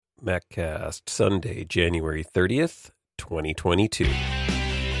MacCast, Sunday, January 30th, 2022.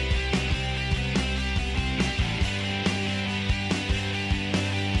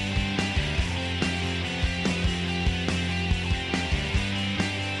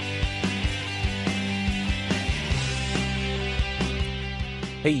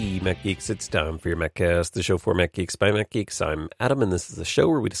 Hey, Mac Geeks, it's time for your MacCast, the show for Mac Geeks by Mac Geeks. I'm Adam, and this is a show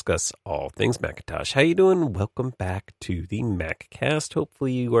where we discuss all things Macintosh. How you doing? Welcome back to the MacCast.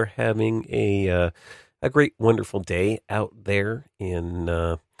 Hopefully you are having a great, wonderful day out there in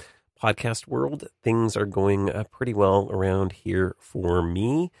podcast world. Things are going pretty well around here for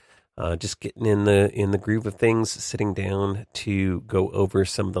me. Just getting in the groove of things, sitting down to go over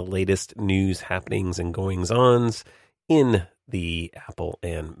some of the latest news, happenings, and goings-ons in the Apple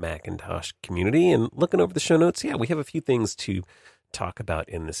and Macintosh community. And looking over the show notes, we have a few things to talk about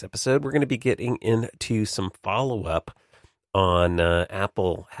in this episode. We're going to be getting into some follow-up on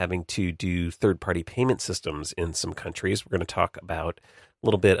Apple having to do third-party payment systems in some countries. We're going to talk about a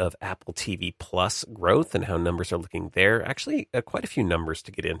little bit of Apple TV Plus growth and how numbers are looking there. Actually, quite a few numbers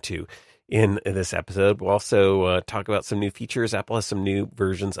to get into in this episode. We'll also talk about some new features. Apple has some new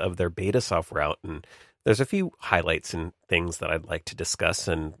versions of their beta software out, and there's a few highlights and things that I'd like to discuss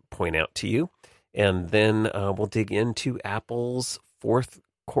and point out to you. And then we'll dig into Apple's fourth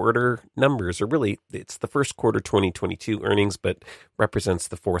quarter numbers, or really it's the first quarter 2022 earnings, but represents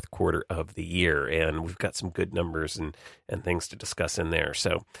the fourth quarter of the year. And we've got some good numbers and things to discuss in there.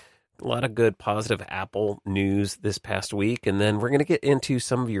 So a lot of good, positive Apple news this past week. And then we're going to get into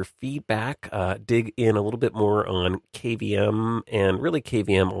some of your feedback, dig in a little bit more on KVM and really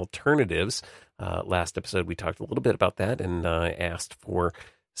KVM alternatives. Last episode, we talked a little bit about that, and I asked for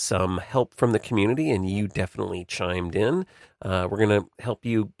some help from the community, and you definitely chimed in. We're going to help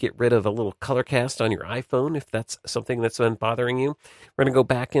you get rid of a little color cast on your iPhone if that's something that's been bothering you. We're going to go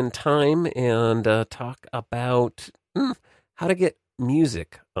back in time and talk about how to get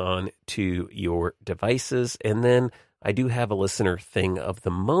music onto your devices. And then I do have a listener thing of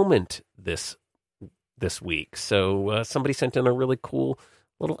the moment this week. So somebody sent in a really cool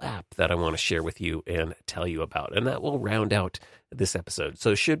little app that I want to share with you and tell you about. And that will round out this episode. So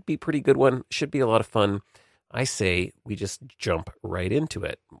it should be a pretty good one. Should be a lot of fun. I say we just jump right into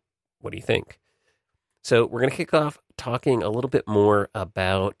it. What do you think? So we're going to kick off talking a little bit more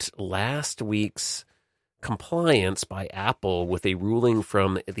about last week's compliance by Apple with a ruling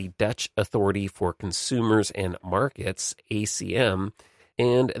from the Dutch Authority for Consumers and Markets, ACM.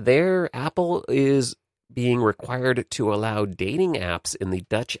 And there, Apple is being required to allow dating apps in the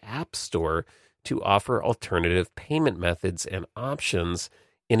Dutch App Store to offer alternative payment methods and options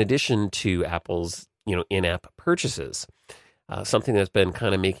in addition to Apple's, in-app purchases. Something that's been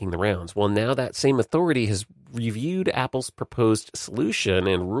kind of making the rounds. Well, now that same authority has reviewed Apple's proposed solution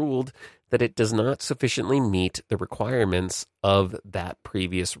and ruled that it does not sufficiently meet the requirements of that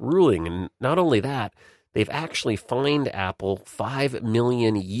previous ruling. And not only that, they've actually fined Apple €5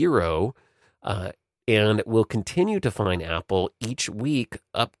 million and will continue to fine Apple each week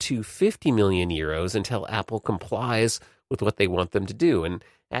up to 50 million euros until Apple complies with what they want them to do. And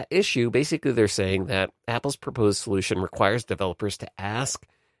at issue, basically they're saying that Apple's proposed solution requires developers to ask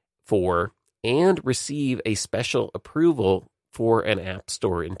for and receive a special approval for an App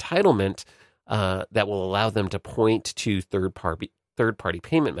Store entitlement that will allow them to point to third-party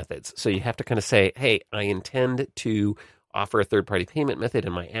payment methods. So you have to kind of say, hey, I intend to offer a third-party payment method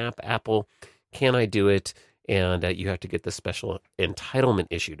in my app, Apple. Can I do it? And you have to get the special entitlement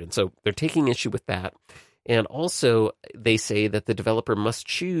issued. And so they're taking issue with that. And also, they say that the developer must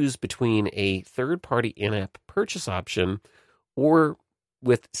choose between a third-party in-app purchase option or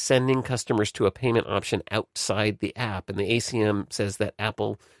with sending customers to a payment option outside the app. And the ACM says that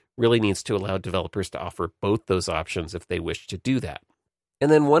Apple really needs to allow developers to offer both those options if they wish to do that.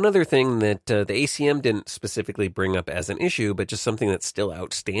 And then one other thing that the ACM didn't specifically bring up as an issue, but just something that's still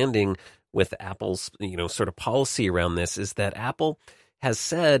outstanding with Apple's, sort of policy around this is that Apple has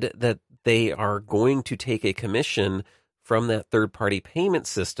said that they are going to take a commission from that third-party payment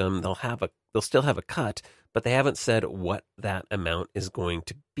system. They'll still have a cut, but they haven't said what that amount is going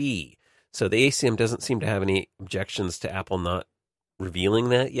to be. So the ACM doesn't seem to have any objections to Apple not revealing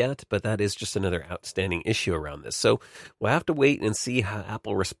that yet, but that is just another outstanding issue around this. So we'll have to wait and see how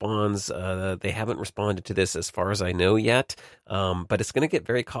Apple responds. They haven't responded to this as far as I know yet, but it's going to get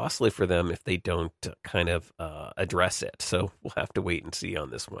very costly for them if they don't kind of address it. So we'll have to wait and see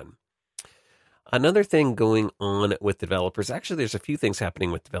on this one. Another thing going on with developers, actually there's a few things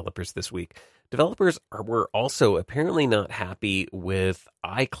happening with developers this week. Developers were also apparently not happy with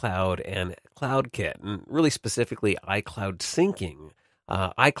iCloud and CloudKit, and really specifically iCloud syncing.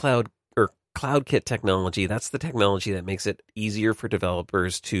 iCloud or CloudKit technology, that's the technology that makes it easier for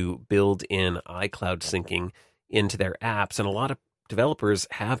developers to build in iCloud syncing into their apps. And a lot of developers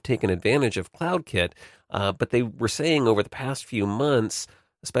have taken advantage of CloudKit, but they were saying over the past few months,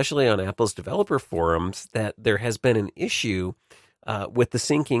 especially on Apple's developer forums, that there has been an issue with the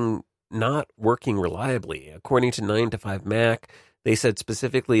syncing not working reliably. According to 9to5Mac, they said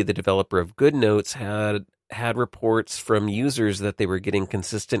specifically the developer of GoodNotes had reports from users that they were getting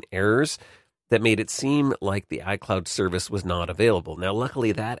consistent errors that made it seem like the iCloud service was not available. Now,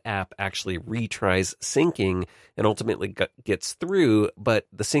 luckily, that app actually retries syncing and ultimately gets through, but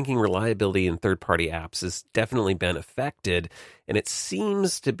the syncing reliability in third-party apps has definitely been affected, and it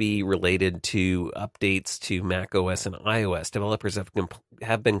seems to be related to updates to macOS and iOS. Developers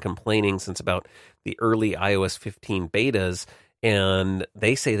have been complaining since about the early iOS 15 betas, and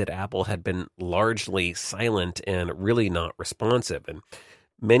they say that Apple had been largely silent and really not responsive. And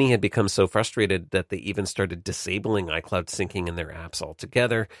many had become so frustrated that they even started disabling iCloud syncing in their apps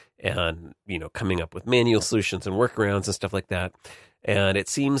altogether and, coming up with manual solutions and workarounds and stuff like that. And it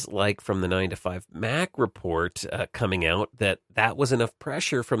seems like from the 9to5Mac report coming out that was enough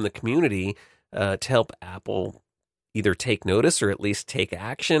pressure from the community to help Apple either take notice or at least take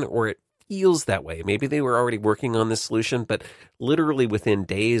action, or it feels that way. Maybe they were already working on this solution, but literally within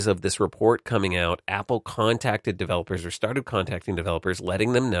days of this report coming out, Apple contacted developers or started contacting developers,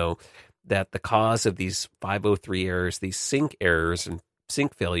 letting them know that the cause of these 503 errors, these sync errors and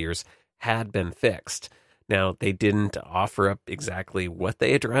sync failures had been fixed. Now, they didn't offer up exactly what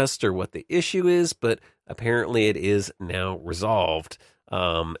they addressed or what the issue is, but apparently it is now resolved.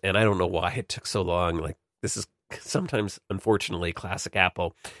 And I don't know why it took so long. Like, this is sometimes, unfortunately, classic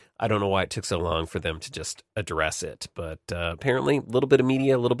Apple. I don't know why it took so long for them to just address it, but apparently a little bit of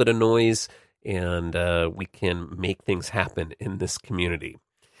media, a little bit of noise, and we can make things happen in this community.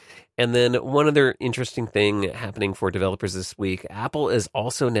 And then one other interesting thing happening for developers this week, Apple is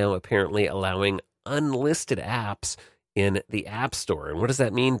also now apparently allowing unlisted apps in the App Store. And what does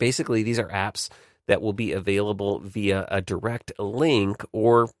that mean? Basically, these are apps that will be available via a direct link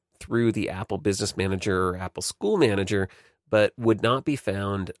or through the Apple Business Manager or Apple School Manager, but would not be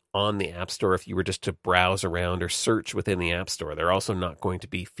found on the App Store if you were just to browse around or search within the App Store. They're also not going to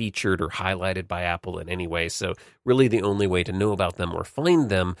be featured or highlighted by Apple in any way. So really the only way to know about them or find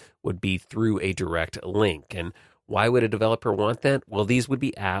them would be through a direct link. And why would a developer want that? Well, these would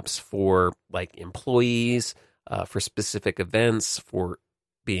be apps for like employees, for specific events, for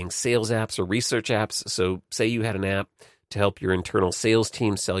being sales apps or research apps. So say you had an app to help your internal sales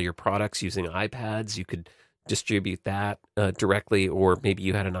team sell your products using iPads, you could distribute that directly, or maybe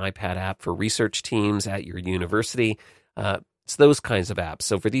you had an iPad app for research teams at your university. It's those kinds of apps.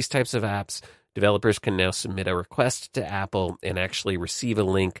 So for these types of apps, developers can now submit a request to Apple and actually receive a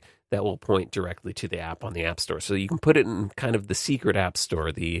link that will point directly to the app on the App Store. So you can put it in kind of the secret App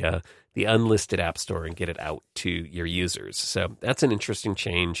Store, the unlisted App Store, and get it out to your users. So that's an interesting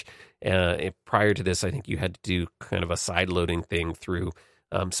change. Prior to this, I think you had to do kind of a side-loading thing through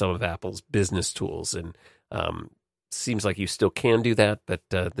some of Apple's business tools, and seems like you still can do that, but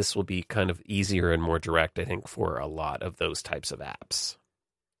this will be kind of easier and more direct, I think, for a lot of those types of apps.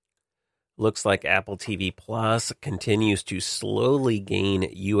 Looks like Apple TV Plus continues to slowly gain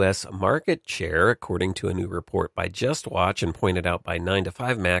U.S. market share, according to a new report by JustWatch and pointed out by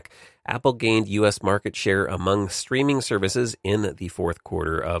 9to5Mac. Apple gained U.S. market share among streaming services in the fourth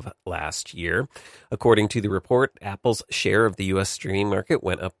quarter of last year. According to the report, Apple's share of the U.S. streaming market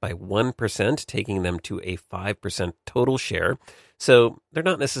went up by 1%, taking them to a 5% total share. So they're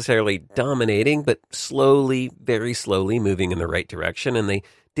not necessarily dominating, but slowly, very slowly moving in the right direction, and they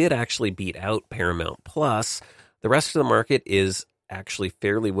did actually beat out Paramount Plus. The rest of the market is actually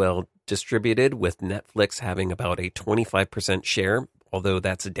fairly well distributed, with Netflix having about a 25% share, although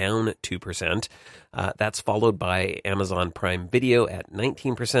that's down 2%. That's followed by Amazon Prime Video at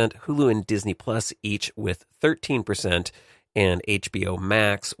 19%, Hulu and Disney Plus each with 13%, and HBO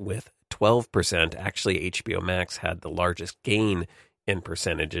Max with 12%. Actually, HBO Max had the largest gain in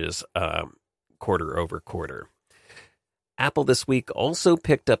percentages quarter over quarter. Apple this week also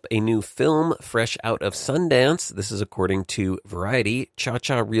picked up a new film fresh out of Sundance. This is according to Variety.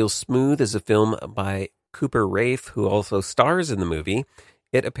 Cha-Cha Real Smooth is a film by Cooper Raiff, who also stars in the movie.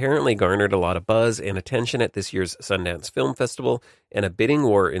 It apparently garnered a lot of buzz and attention at this year's Sundance Film Festival, and a bidding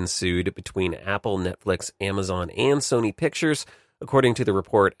war ensued between Apple, Netflix, Amazon, and Sony Pictures. According to the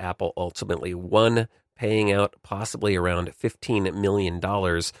report, Apple ultimately won, paying out possibly around $15 million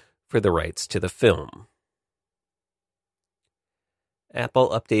for the rights to the film. Apple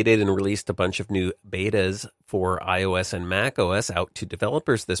updated and released a bunch of new betas for iOS and macOS out to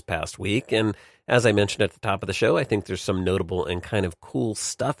developers this past week. And as I mentioned at the top of the show, I think there's some notable and kind of cool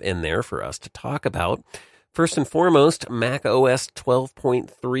stuff in there for us to talk about. First and foremost, macOS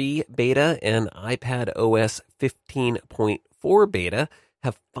 12.3 beta and iPadOS 15.4 beta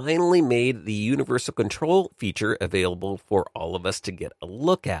have finally made the universal control feature available for all of us to get a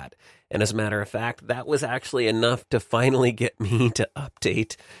look at. And as a matter of fact, that was actually enough to finally get me to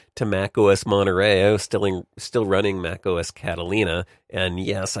update to macOS Monterey. I was still running macOS Catalina, and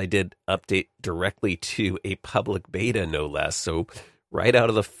yes, I did update directly to a public beta, no less. So right out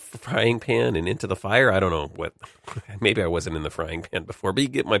of the frying pan and into the fire. I don't know what, maybe I wasn't in the frying pan before, but you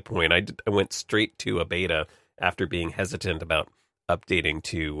get my point. I went straight to a beta after being hesitant about updating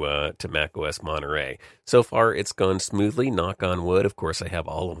to macOS Monterey. So far, it's gone smoothly, knock on wood. Of course, I have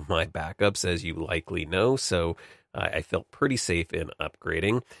all of my backups, as you likely know, so I felt pretty safe in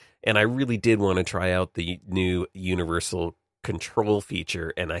upgrading. And I really did want to try out the new universal control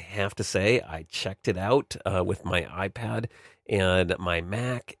feature, and I have to say, I checked it out with my iPad and my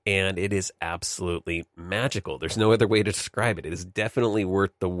Mac, and it is absolutely magical. There's no other way to describe it. It is definitely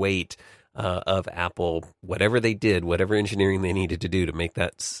worth the wait of Apple, whatever they did, whatever engineering they needed to do to make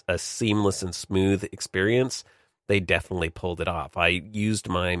that a seamless and smooth experience. They definitely pulled it off. I used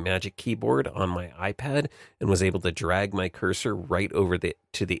my Magic Keyboard on my iPad and was able to drag my cursor right over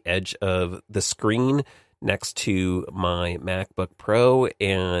to the edge of the screen next to my MacBook Pro,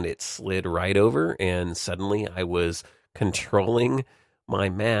 and it slid right over, and suddenly I was controlling my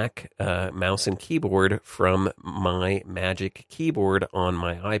Mac mouse and keyboard from my Magic Keyboard on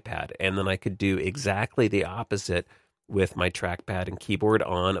my iPad. And then I could do exactly the opposite with my trackpad and keyboard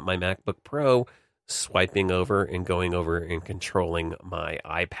on my MacBook Pro, swiping over and going over and controlling my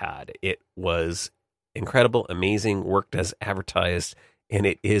iPad. It was incredible, amazing, worked as advertised, and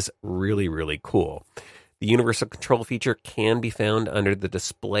it is really, really cool. The universal control feature can be found under the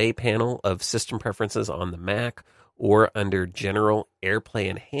display panel of system preferences on the Mac, or under General AirPlay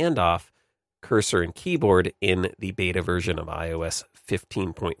and Handoff, cursor and keyboard in the beta version of iOS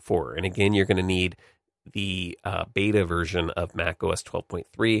 15.4. And again, you're going to need the beta version of macOS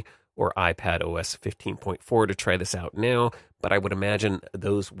 12.3 or iPadOS 15.4 to try this out now, but I would imagine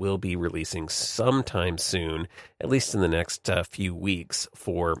those will be releasing sometime soon, at least in the next few weeks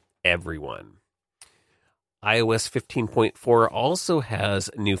for everyone. iOS 15.4 also has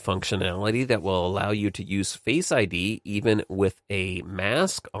new functionality that will allow you to use Face ID even with a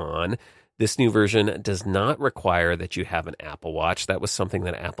mask on. This new version does not require that you have an Apple Watch. That was something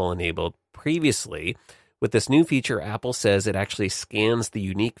that Apple enabled previously. With this new feature, Apple says it actually scans the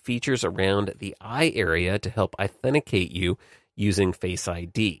unique features around the eye area to help authenticate you using Face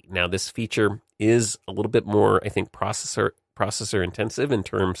ID. Now, this feature is a little bit more, I think, processor intensive in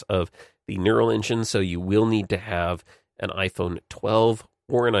terms of the neural engine, so you will need to have an iPhone 12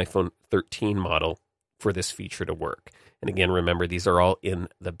 or an iPhone 13 model for this feature to work. And again, remember, these are all in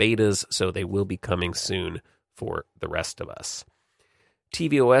the betas, so they will be coming soon for the rest of us.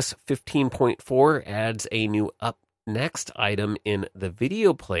 tvOS 15.4 adds a new Up Next item in the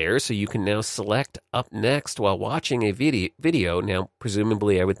video player, so you can now select Up Next while watching a video. Now,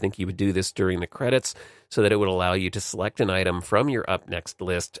 presumably, I would think you would do this during the credits so that it would allow you to select an item from your Up Next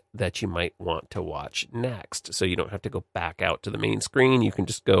list that you might want to watch next. So you don't have to go back out to the main screen. You can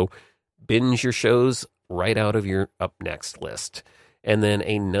just go binge your shows right out of your Up Next list. And then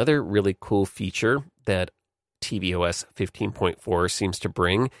another really cool feature that tvOS 15.4 seems to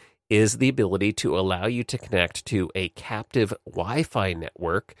bring is the ability to allow you to connect to a captive Wi-Fi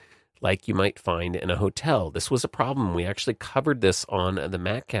network like you might find in a hotel. This was a problem. We actually covered this on the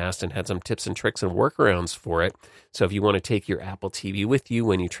MacCast and had some tips and tricks and workarounds for it. So if you want to take your Apple TV with you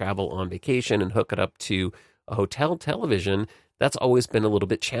when you travel on vacation and hook it up to a hotel television, that's always been a little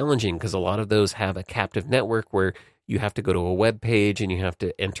bit challenging because a lot of those have a captive network where you have to go to a web page and you have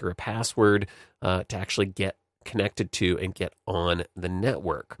to enter a password to actually get connected to and get on the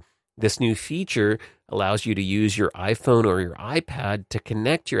network. This new feature allows you to use your iPhone or your iPad to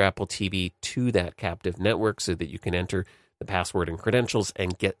connect your Apple TV to that captive network so that you can enter the password and credentials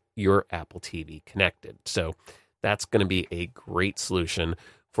and get your Apple TV connected. So that's going to be a great solution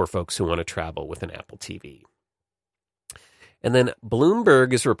for folks who want to travel with an Apple TV. And then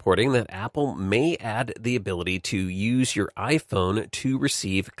Bloomberg is reporting that Apple may add the ability to use your iPhone to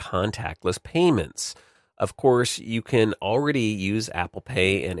receive contactless payments. Of course, you can already use Apple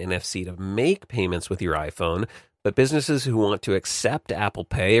Pay and NFC to make payments with your iPhone, but businesses who want to accept Apple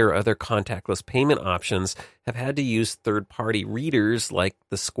Pay or other contactless payment options have had to use third-party readers like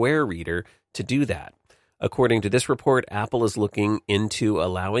the Square Reader to do that. According to this report, Apple is looking into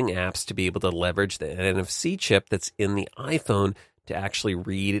allowing apps to be able to leverage the NFC chip that's in the iPhone to actually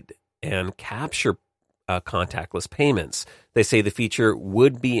read and capture contactless payments. They say the feature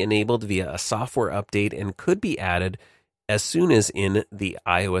would be enabled via a software update and could be added as soon as in the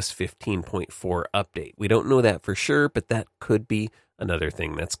iOS 15.4 update. We don't know that for sure, but that could be another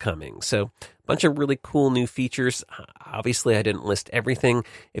thing that's coming. So a bunch of really cool new features. Obviously, I didn't list everything.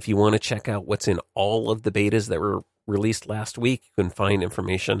 If you want to check out what's in all of the betas that were released last week, you can find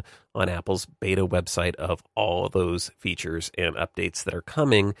information on Apple's beta website of all of those features and updates that are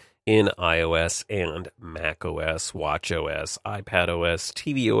coming in iOS and macOS, watchOS, iPadOS,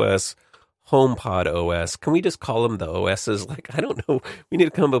 tvOS, HomePod OS. Can we just call them the OSs? I don't know. We need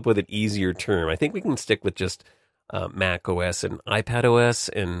to come up with an easier term. I think we can stick with just Mac OS and iPadOS,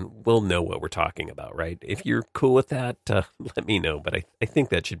 and we'll know what we're talking about, right? If you're cool with that, let me know, but I think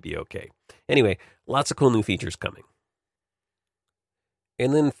that should be okay. Anyway, lots of cool new features coming.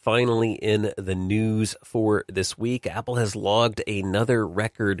 And then finally, in the news for this week, Apple has logged another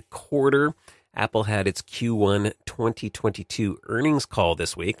record quarter. Apple had its Q1 2022 earnings call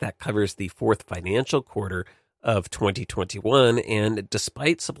this week. That covers the fourth financial quarter of 2021. And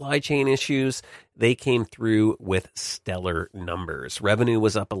despite supply chain issues, they came through with stellar numbers. Revenue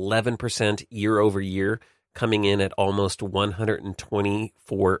was up 11% year over year, coming in at almost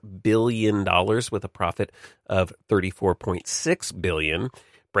 $124 billion with a profit of $34.6 billion.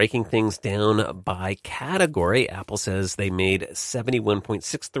 Breaking things down by category, Apple says they made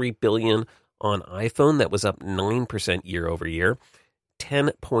 $71.63 billion on iPhone. That was up 9% year over year.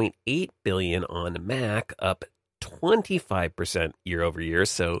 $10.8 billion on Mac, up 25% year over year.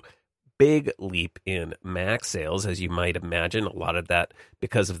 So big leap in Mac sales, as you might imagine. A lot of that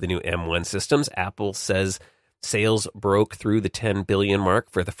because of the new M1 systems. Apple says sales broke through the 10 billion mark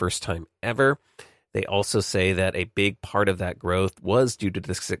for the first time ever. They also say that a big part of that growth was due to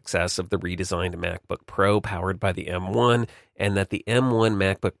the success of the redesigned MacBook Pro powered by the M1, and that the M1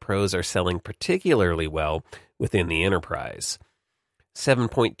 MacBook Pros are selling particularly well within the enterprise.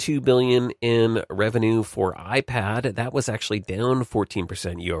 $7.2 billion in revenue for iPad. That was actually down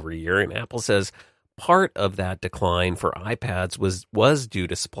 14% year over year, and Apple says part of that decline for iPads was due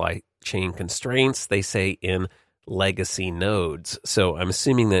to supply chain constraints, they say, in legacy nodes. So I'm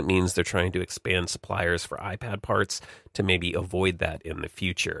assuming that means they're trying to expand suppliers for iPad parts to maybe avoid that in the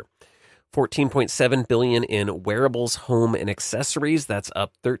future. $14.7 billion in wearables, home, and accessories. That's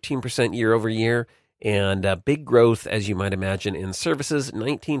up 13% year over year. And big growth, as you might imagine, in services,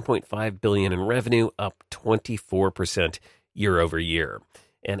 $19.5 billion in revenue, up 24% year over year.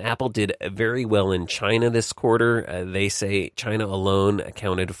 And Apple did very well in China this quarter. They say China alone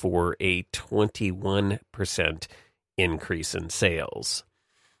accounted for a 21% increase in sales.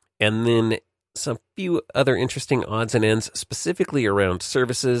 And then some few other interesting odds and ends, specifically around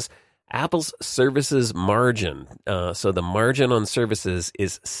services. Apple's services margin, so the margin on services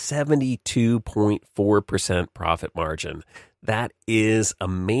is 72.4% profit margin. That is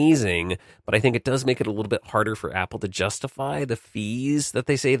amazing, but I think it does make it a little bit harder for Apple to justify the fees that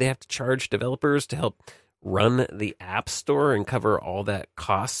they say they have to charge developers to help run the App Store and cover all that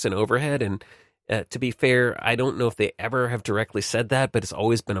costs and overhead. And to be fair, I don't know if they ever have directly said that, but it's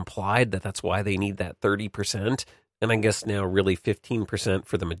always been implied that that's why they need that 30%. And I guess now really 15%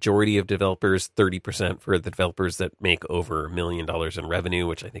 for the majority of developers, 30% for the developers that make over $1 million in revenue,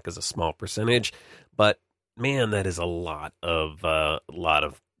 which I think is a small percentage. But man, that is a lot of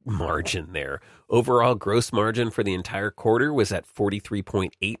margin there. Overall gross margin for the entire quarter was at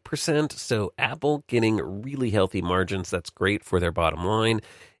 43.8%. So Apple getting really healthy margins. That's great for their bottom line.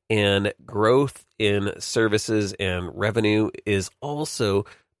 And growth in services and revenue is also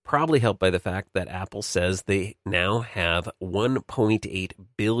probably helped by the fact that Apple says they now have 1.8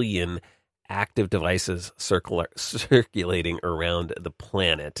 billion active devices circulating around the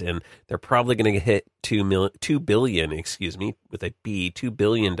planet. And they're probably going to hit 2 billion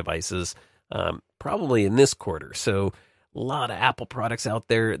devices probably in this quarter. So a lot of Apple products out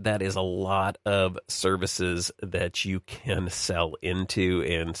there. That is a lot of services that you can sell into.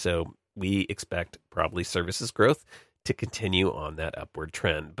 And so we expect probably services growth to continue on that upward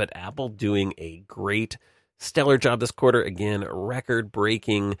trend. But Apple doing a great, stellar job this quarter. Again,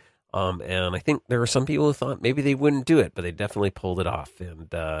 record-breaking. And I think there are some people who thought maybe they wouldn't do it, but they definitely pulled it off. And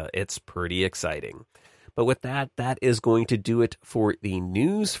it's pretty exciting. But with that is going to do it for the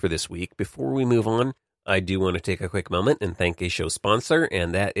news for this week. Before we move on, I do want to take a quick moment and thank a show sponsor,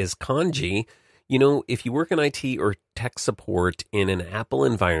 and that is Kanji. You know, if you work in IT or tech support in an Apple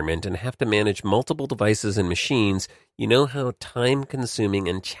environment and have to manage multiple devices and machines, you know how time-consuming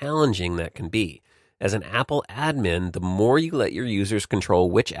and challenging that can be. As an Apple admin, the more you let your users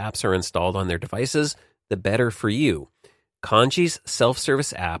control which apps are installed on their devices, the better for you. Kanji's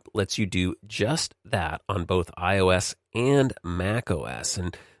self-service app lets you do just that on both iOS and macOS.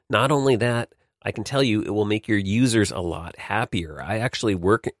 And not only that, I can tell you it will make your users a lot happier. I actually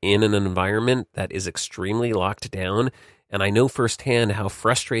work in an environment that is extremely locked down, and I know firsthand how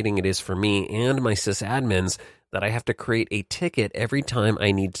frustrating it is for me and my sysadmins that I have to create a ticket every time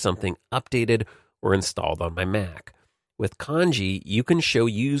I need something updated or installed on my Mac. With Kanji, you can show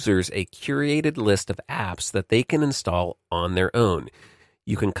users a curated list of apps that they can install on their own.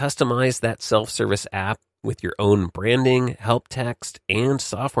 You can customize that self-service app with your own branding, help text, and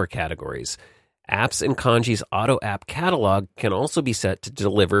software categories. Apps in Kanji's Auto App Catalog can also be set to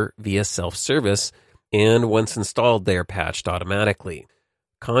deliver via self-service, and once installed, they are patched automatically.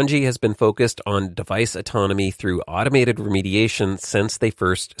 Kanji has been focused on device autonomy through automated remediation since they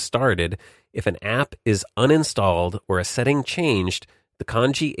first started. If an app is uninstalled or a setting changed, the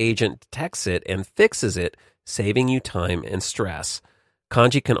Kanji agent detects it and fixes it, saving you time and stress.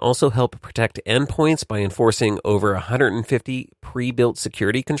 Kanji can also help protect endpoints by enforcing over 150 pre-built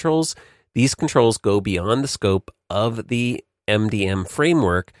security controls. These controls go beyond the scope of the MDM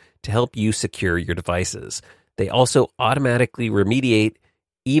framework to help you secure your devices. They also automatically remediate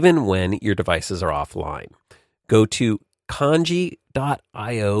even when your devices are offline. Go to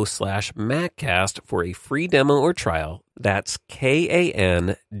kanji.io/MacCast for a free demo or trial. That's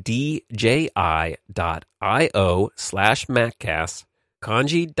KANDJI.io/MacCast.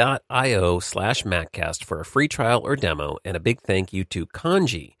 Kanji.io/MacCast for a free trial or demo, and a big thank you to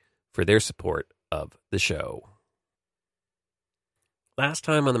Kanji for their support of the show. Last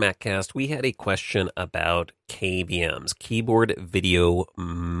time on the MacCast, we had a question about KVMs, keyboard video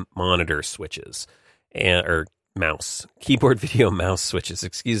monitor switches, or keyboard video mouse switches,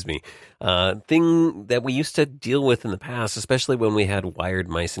 thing that we used to deal with in the past, especially when we had wired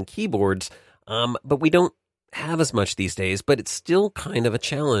mice and keyboards, but we don't have as much these days, but it's still kind of a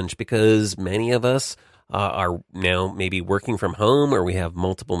challenge because many of us are now maybe working from home, or we have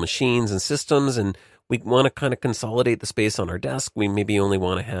multiple machines and systems, and we want to kind of consolidate the space on our desk. We maybe only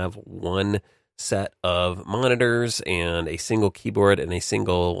want to have one set of monitors and a single keyboard and a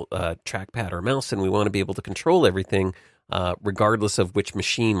single trackpad or mouse, and we want to be able to control everything regardless of which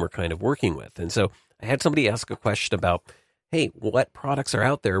machine we're kind of working with. And so I had somebody ask a question about, hey, what products are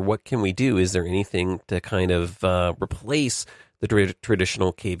out there? What can we do? Is there anything to kind of replace the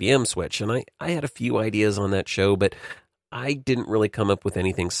traditional KVM switch? And I had a few ideas on that show, but I didn't really come up with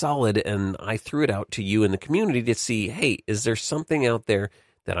anything solid, and I threw it out to you in the community to see, hey, is there something out there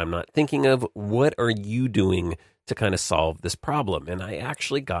that I'm not thinking of? What are you doing to kind of solve this problem? And I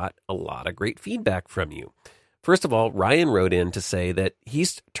actually got a lot of great feedback from you. First of all, Ryan wrote in to say that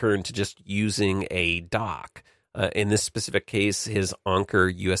he's turned to just using a dock. In this specific case, his Anker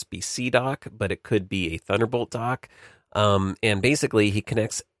USB-C dock, but it could be a Thunderbolt dock. And basically, he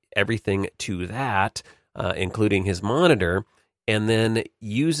connects everything to that, including his monitor, and then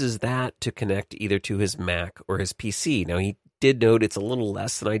uses that to connect either to his Mac or his PC. Now, he did note it's a little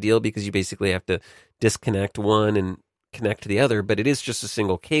less than ideal because you basically have to disconnect one and connect to the other, but it is just a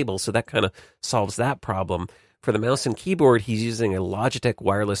single cable, so that kind of solves that problem. For the mouse and keyboard, he's using a Logitech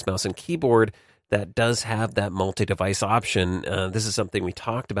wireless mouse and keyboard that does have that multi-device option. This is something we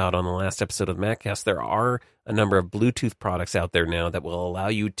talked about on the last episode of MacCast. There are a number of Bluetooth products out there now that will allow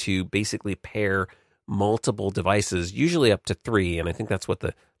you to basically pair multiple devices, usually up to 3, and I think that's what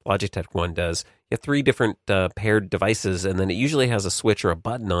the Logitech one does. You have 3 different paired devices, and then it usually has a switch or a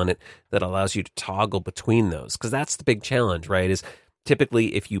button on it that allows you to toggle between those, because that's the big challenge, right? Is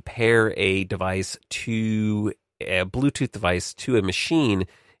typically if you pair a device to a Bluetooth device to a machine,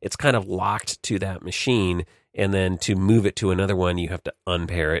 it's kind of locked to that machine, and then to move it to another one, you have to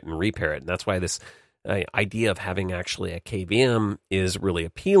unpair it and repair it. And that's why this idea of having actually a KVM is really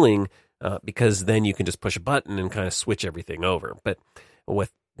appealing, because then you can just push a button and kind of switch everything over. But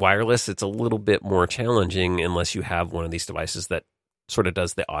with wireless, it's a little bit more challenging unless you have one of these devices that sort of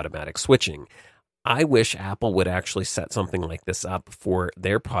does the automatic switching. I wish Apple would actually set something like this up for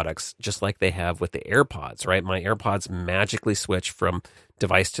their products, just like they have with the AirPods, right? My AirPods magically switch from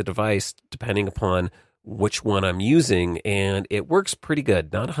device to device depending upon which one I'm using, and it works pretty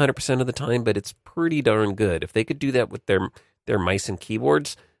good. Not 100% of the time, but it's pretty darn good. If they could do that with their mice and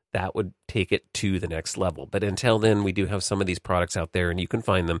keyboards, that would take it to the next level. But until then, we do have some of these products out there, and you can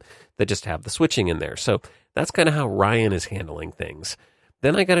find them that just have the switching in there. So that's kind of how Ryan is handling things.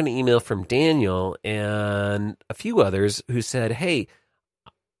 Then I got an email from Daniel and a few others who said, hey,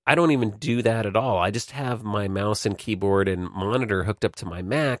 I don't even do that at all. I just have my mouse and keyboard and monitor hooked up to my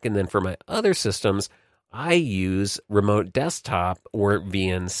Mac. And then for my other systems, I use remote desktop or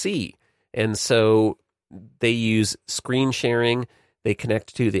VNC. And so they use screen sharing. They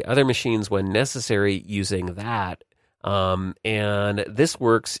connect to the other machines when necessary using that. And this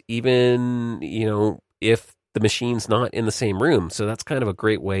works even, if the machine's not in the same room. So that's kind of a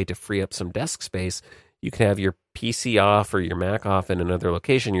great way to free up some desk space. You can have your PC off or your Mac off in another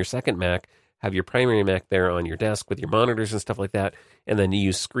location, your second Mac, have your primary Mac there on your desk with your monitors and stuff like that, and then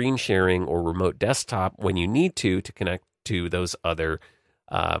use screen sharing or remote desktop when you need to connect to those other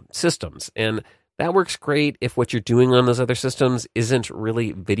systems. And that works great if what you're doing on those other systems isn't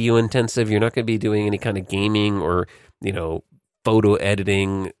really video intensive. You're not going to be doing any kind of gaming or, photo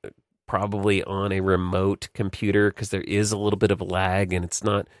editing probably on a remote computer because there is a little bit of lag and it's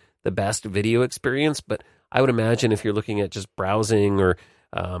not the best video experience. But I would imagine if you're looking at just browsing or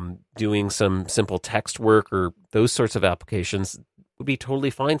doing some simple text work or those sorts of applications, would be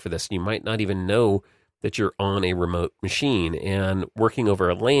totally fine for this. You might not even know that you're on a remote machine. And working over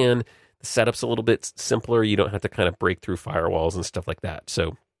a LAN, the setup's a little bit simpler. You don't have to kind of break through firewalls and stuff like that.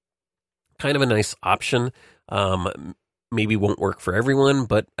 So kind of a nice option. Maybe won't work for everyone,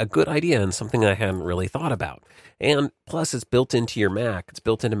 but a good idea and something I hadn't really thought about. And plus, it's built into your Mac. It's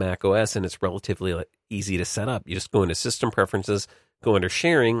built into Mac OS, and it's relatively easy to set up. You just go into System Preferences, go under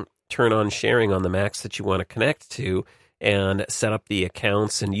Sharing, turn on sharing on the Macs that you want to connect to, and set up the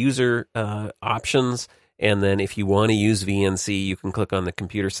accounts and user options. And then if you want to use VNC, you can click on the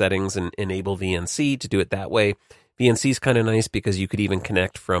computer settings and enable VNC to do it that way. VNC is kind of nice because you could even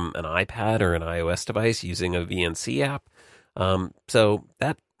connect from an iPad or an iOS device using a VNC app. So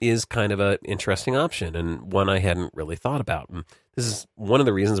that is kind of an interesting option and one I hadn't really thought about. And this is one of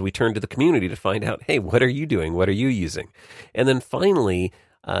the reasons we turned to the community to find out, hey, what are you doing? What are you using? And then finally,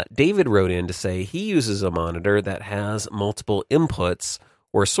 David wrote in to say he uses a monitor that has multiple inputs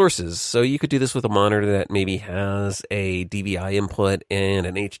or sources. So you could do this with a monitor that maybe has a DVI input and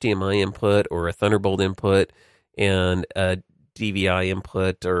an HDMI input or a Thunderbolt input and a DVI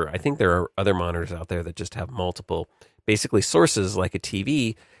input, or I think there are other monitors out there that just have multiple basically sources like a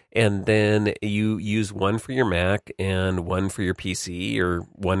TV, and then you use one for your Mac and one for your PC or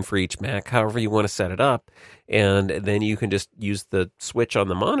one for each Mac, however you want to set it up, and then you can just use the switch on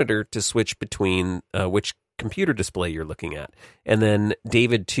the monitor to switch between which computer display you're looking at. And then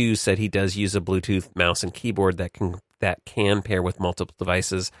David too said he does use a Bluetooth mouse and keyboard that can pair with multiple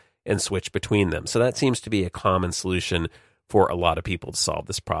devices and switch between them. So that seems to be a common solution for a lot of people to solve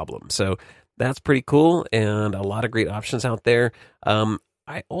this problem. So that's pretty cool and a lot of great options out there.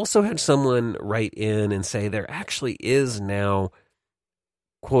 I also had someone write in and say there actually is now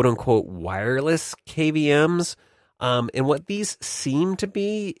quote unquote wireless KVMs. And what these seem to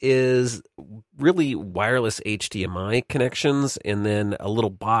be is really wireless HDMI connections and then a little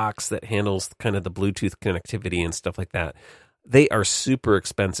box that handles kind of the Bluetooth connectivity and stuff like that. They are super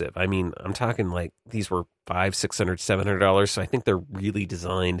expensive. I mean, I'm talking like these were $500, $600, $700. So I think they're really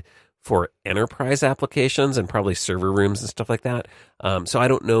designed for enterprise applications and probably server rooms and stuff like that. So I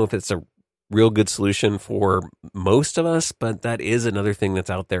don't know if it's a real good solution for most of us, but that is another thing that's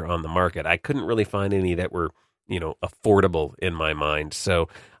out there on the market. I couldn't really find any that were, affordable in my mind. So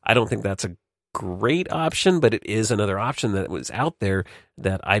I don't think that's a great option, but it is another option that was out there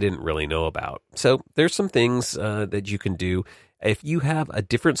that I didn't really know about. So there's some things that you can do. If you have a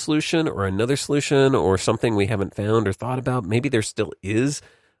different solution or another solution or something we haven't found or thought about, maybe there still is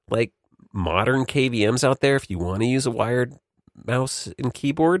like modern KVMs out there if you want to use a wired mouse and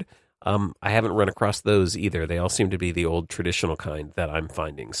keyboard. I haven't run across those either. They all seem to be the old traditional kind that I'm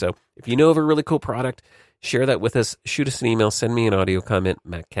finding. So if you know of a really cool product, share that with us. Shoot us an email. Send me an audio comment,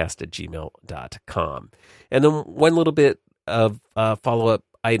 maccast@gmail.com. And then one little bit of follow-up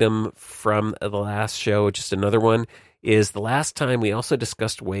item from the last show, just another one, is the last time we also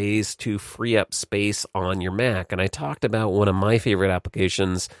discussed ways to free up space on your Mac. And I talked about one of my favorite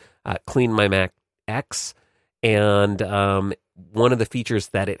applications, Clean My Mac X. And one of the features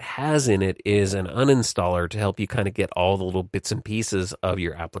that it has in it is an uninstaller to help you kind of get all the little bits and pieces of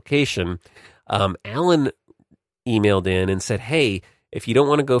your application. Alan emailed in and said, hey, if you don't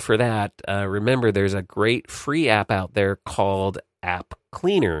want to go for that, remember there's a great free app out there called App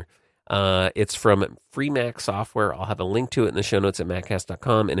Cleaner. It's from Free Mac Software. I'll have a link to it in the show notes at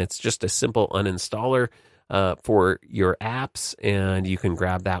maccast.com, and it's just a simple uninstaller for your apps, and you can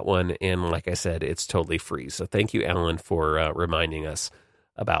grab that one. And like I said, it's totally free. So thank you, Alan, for reminding us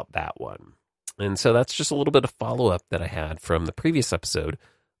about that one. And so that's just a little bit of follow-up that I had from the previous episode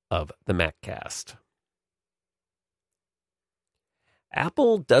of the MacCast.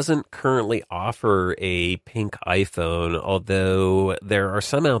 Apple doesn't currently offer a pink iPhone, although there are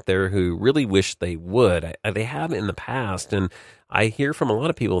some out there who really wish they would. They have in the past, and I hear from a lot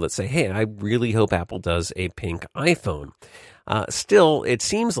of people that say, hey, I really hope Apple does a pink iPhone. Still, it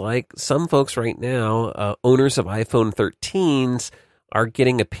seems like some folks right now, owners of iPhone 13s, are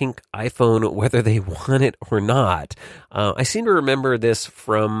getting a pink iPhone whether they want it or not. I seem to remember this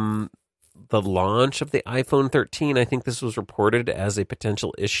from the launch of the iPhone 13. I think this was reported as a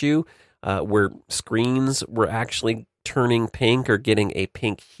potential issue where screens were actually turning pink or getting a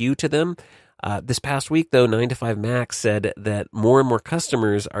pink hue to them. This past week, though, 9to5Mac said that more and more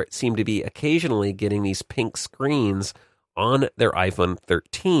customers seem to be occasionally getting these pink screens on their iPhone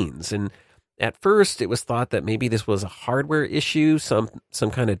 13s. And at first, it was thought that maybe this was a hardware issue, some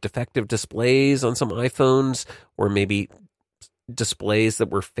kind of defective displays on some iPhones, or maybe displays that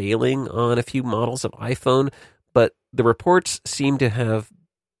were failing on a few models of iPhone. But the reports seem to have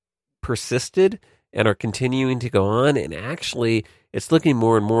persisted and are continuing to go on. And actually, it's looking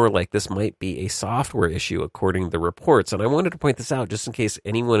more and more like this might be a software issue, according to the reports. And I wanted to point this out just in case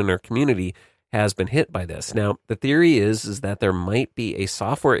anyone in our community has been hit by this. Now, the theory is that there might be a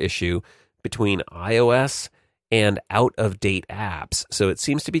software issue between iOS and out-of-date apps. So it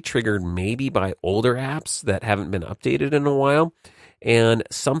seems to be triggered maybe by older apps that haven't been updated in a while. And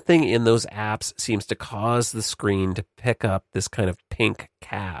something in those apps seems to cause the screen to pick up this kind of pink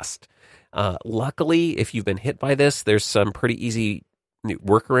cast. Luckily, if you've been hit by this, there's some pretty easy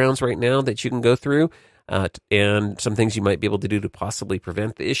workarounds right now that you can go through, and some things you might be able to do to possibly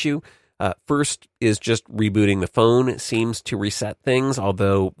prevent the issue. First is just rebooting the phone. It seems to reset things,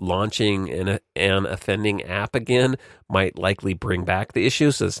 although launching an offending app again might likely bring back the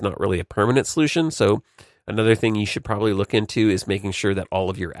issue, so it's not really a permanent solution. So another thing you should probably look into is making sure that all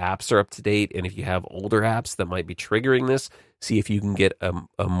of your apps are up to date, and if you have older apps that might be triggering this, see if you can get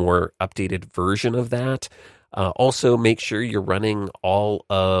a more updated version of that. Also, make sure you're running all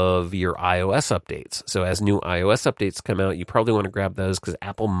of your iOS updates. So as new iOS updates come out, you probably want to grab those because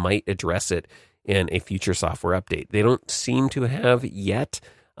Apple might address it in a future software update. They don't seem to have yet,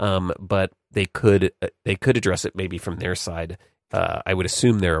 but they could address it maybe from their side. I would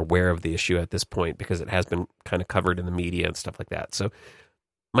assume they're aware of the issue at this point because it has been kind of covered in the media and stuff like that. So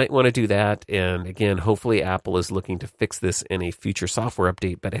might want to do that. And again, hopefully Apple is looking to fix this in a future software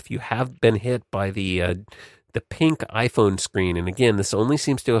update. But if you have been hit by the pink iPhone screen, and again, this only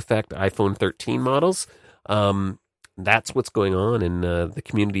seems to affect iPhone 13 models, that's what's going on, and the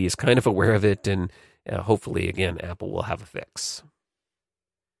community is kind of aware of it, and hopefully, again, Apple will have a fix.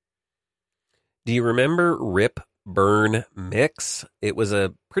 Do you remember Rip, Burn, Mix? It was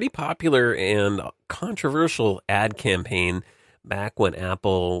a pretty popular and controversial ad campaign back when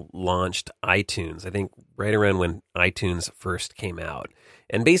Apple launched iTunes, I think right around when iTunes first came out.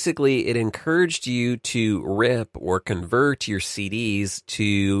 And basically, it encouraged you to rip or convert your CDs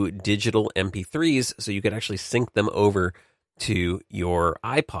to digital MP3s so you could actually sync them over to your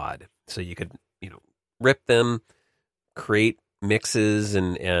iPod. So you could, rip them, create mixes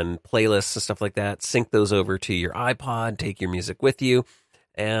and playlists and stuff like that, sync those over to your iPod, take your music with you.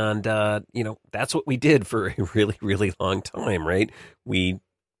 And, that's what we did for a really, really long time, right? We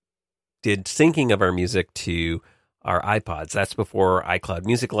did syncing of our music to our iPods. That's before iCloud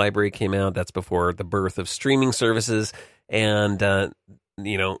Music Library came out. That's before the birth of streaming services. And,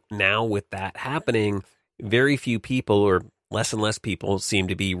 now with that happening, very few people, or less and less people, seem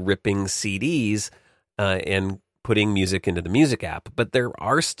to be ripping CDs and putting music into the music app. But there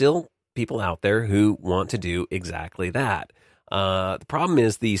are still people out there who want to do exactly that. The problem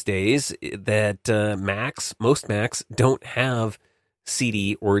is these days that most Macs don't have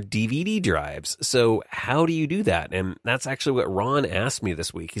CD or DVD drives. So how do you do that? And that's actually what Ron asked me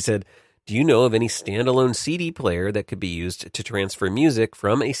this week. He said, do you know of any standalone CD player that could be used to transfer music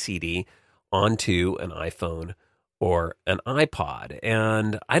from a CD onto an iPhone or an iPod?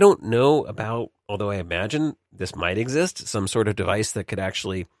 And I don't know about, although I imagine this might exist, some sort of device that could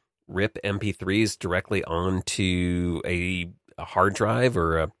actually rip MP3s directly onto a hard drive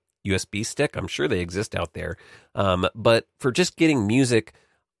or a USB stick. I'm sure they exist out there. But for just getting music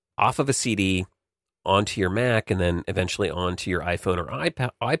off of a CD onto your Mac and then eventually onto your iPhone or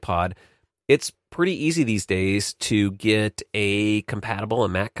iPod, it's pretty easy these days to get a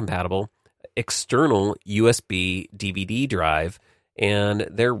Mac compatible external USB DVD drive, and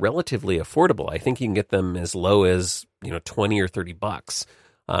they're relatively affordable. I think you can get them as low as 20 or $30.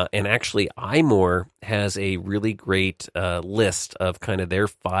 And actually, iMore has a really great list of kind of their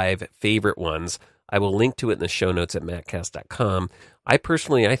 5 favorite ones. I will link to it in the show notes at maccast.com. I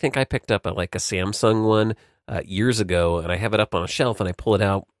think I picked up a Samsung one years ago, and I have it up on a shelf, and I pull it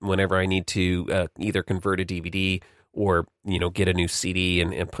out whenever I need to either convert a DVD or get a new CD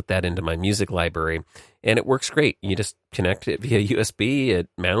and put that into my music library. And it works great. You just connect it via USB, it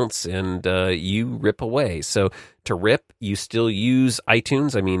mounts, and you rip away. So to rip, you still use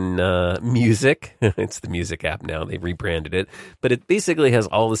iTunes. I mean, Music. It's the Music app now. They rebranded it. But it basically has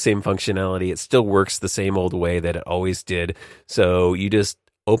all the same functionality. It still works the same old way that it always did. So you just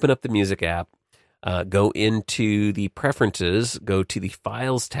open up the Music app, go into the preferences, go to the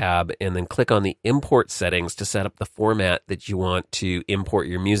Files tab, and then click on the import settings to set up the format that you want to import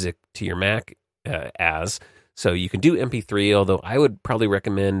your music to your Mac as. So you can do MP3, although I would probably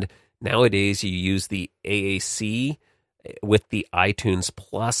recommend nowadays you use the AAC with the iTunes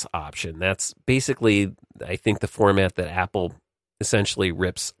Plus option. That's basically, I think, the format that Apple essentially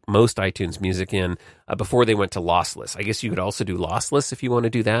rips most iTunes music in before they went to lossless. I guess you could also do lossless if you want to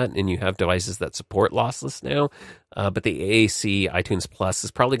do that, and you have devices that support lossless now. But the AAC iTunes Plus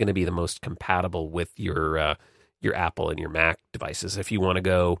is probably going to be the most compatible with your Apple and your Mac devices. If you want to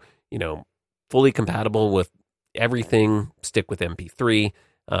go, fully compatible with everything, stick with MP3,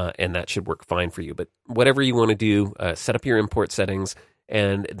 and that should work fine for you. But whatever you want to do, set up your import settings,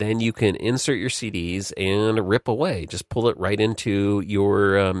 and then you can insert your CDs and rip away. Just pull it right into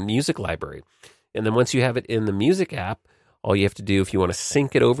your music library. And then once you have it in the Music app, all you have to do if you want to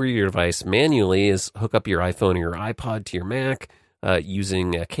sync it over your device manually is hook up your iPhone or your iPod to your Mac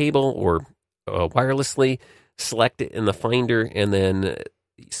using a cable or wirelessly, select it in the Finder, and then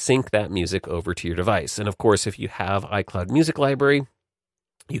sync that music over to your device. And of course, if you have iCloud Music Library,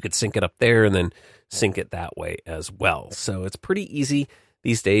 you could sync it up there and then sync it that way as well. So it's pretty easy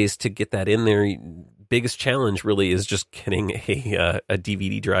these days to get that in there. Biggest challenge really is just getting a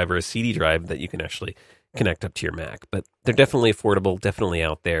DVD drive or a CD drive that you can actually connect up to your Mac. But they're definitely affordable, definitely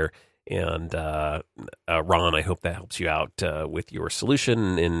out there. And Ron, I hope that helps you out with your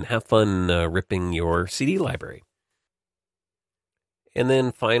solution, and have fun ripping your CD library. And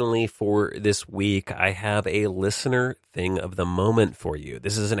then finally for this week, I have a listener thing of the moment for you.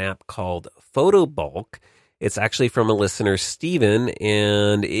 This is an app called PhotoBulk. It's actually from a listener, Steven,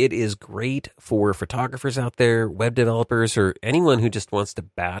 and it is great for photographers out there, web developers, or anyone who just wants to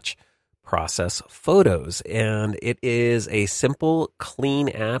batch process photos. And it is a simple, clean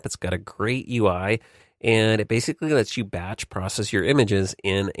app. It's got a great UI. And it basically lets you batch process your images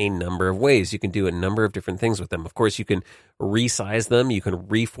in a number of ways. You can do a number of different things with them. Of course, you can resize them, you can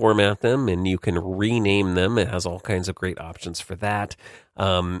reformat them, and you can rename them. It has all kinds of great options for that.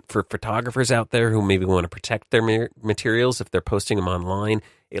 For photographers out there who maybe want to protect their materials if they're posting them online,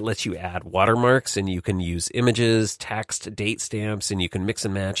 it lets you add watermarks, and you can use images, text, date stamps, and you can mix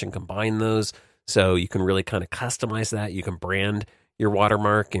and match and combine those. So you can really kind of customize that. You can brand your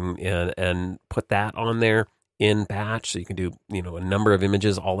watermark and put that on there in batch, so you can do a number of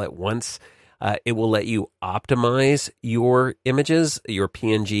images all at once. It will let you optimize your images, your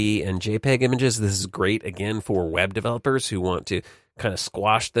PNG and JPEG images. This is great again for web developers who want to kind of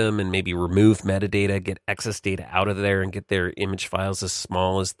squash them and maybe remove metadata, get excess data out of there, and get their image files as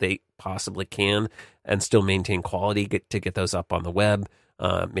small as they possibly can, and still maintain quality. Get those up on the web.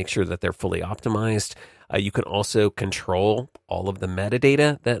 Make sure that they're fully optimized. You can also control all of the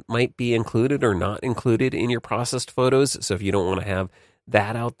metadata that might be included or not included in your processed photos. So if you don't want to have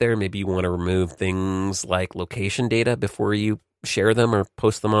that out there, maybe you want to remove things like location data before you share them or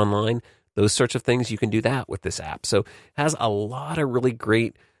post them online. Those sorts of things, you can do that with this app. So it has a lot of really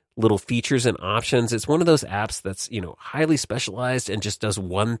great little features and options. It's one of those apps that's, highly specialized and just does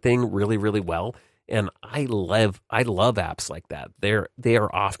one thing really, really well. And I love apps like that. They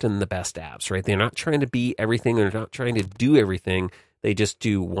are often the best apps, right? They're not trying to be everything. They're not trying to do everything. They just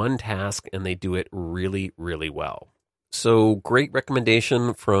do one task, and they do it really, really well. So great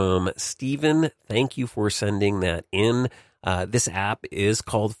recommendation from Steven. Thank you for sending that in. This app is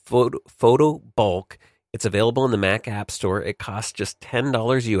called PhotoBulk. It's available in the Mac App Store. It costs just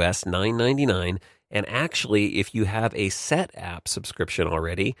 $10 US, $9.99. And actually, if you have a Set App subscription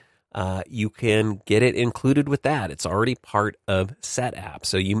already, you can get it included with that. It's already part of Set App.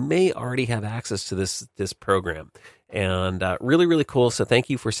 So you may already have access to this program. And really, really cool. So thank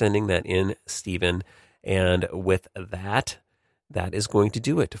you for sending that in, Stephen. And with that, that is going to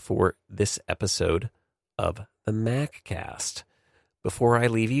do it for this episode of the MacCast. Before I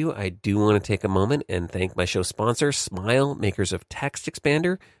leave you, I do want to take a moment and thank my show sponsor, Smile, makers of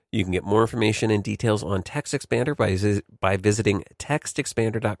TextExpander. You can get more information and details on TextExpander by visiting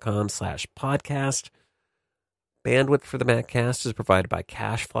textexpander.com/podcast. Bandwidth for the MacCast is provided by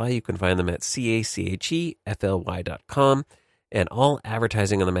CacheFly. You can find them at CacheFly.com. And all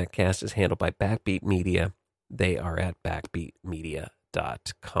advertising on the MacCast is handled by Backbeat Media. they are at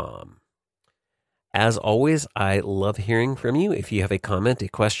backbeatmedia.com. As always, I love hearing from you. If you have a comment, a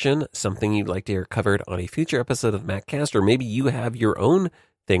question, something you'd like to hear covered on a future episode of MacCast, or maybe you have your own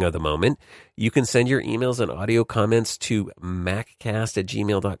thing of the moment, you can send your emails and audio comments to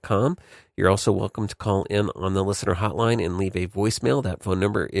maccast@gmail.com. You're also welcome to call in on the listener hotline and leave a voicemail. That phone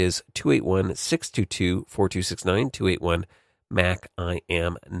number is 281-622-4269,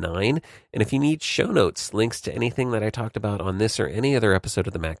 281-MAC-I-AM-9. And if you need show notes, links to anything that I talked about on this or any other episode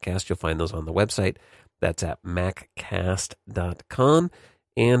of the MacCast, you'll find those on the website. That's at maccast.com.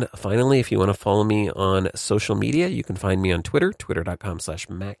 And finally, if you want to follow me on social media, you can find me on Twitter,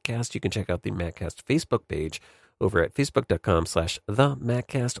 twitter.com/MacCast. You can check out the MacCast Facebook page over at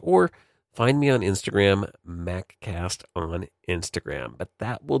facebook.com/TheMacCast, or find me on Instagram, MacCast on Instagram. But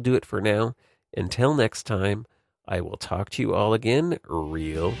that will do it for now. Until next time, I will talk to you all again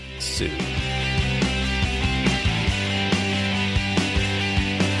real soon.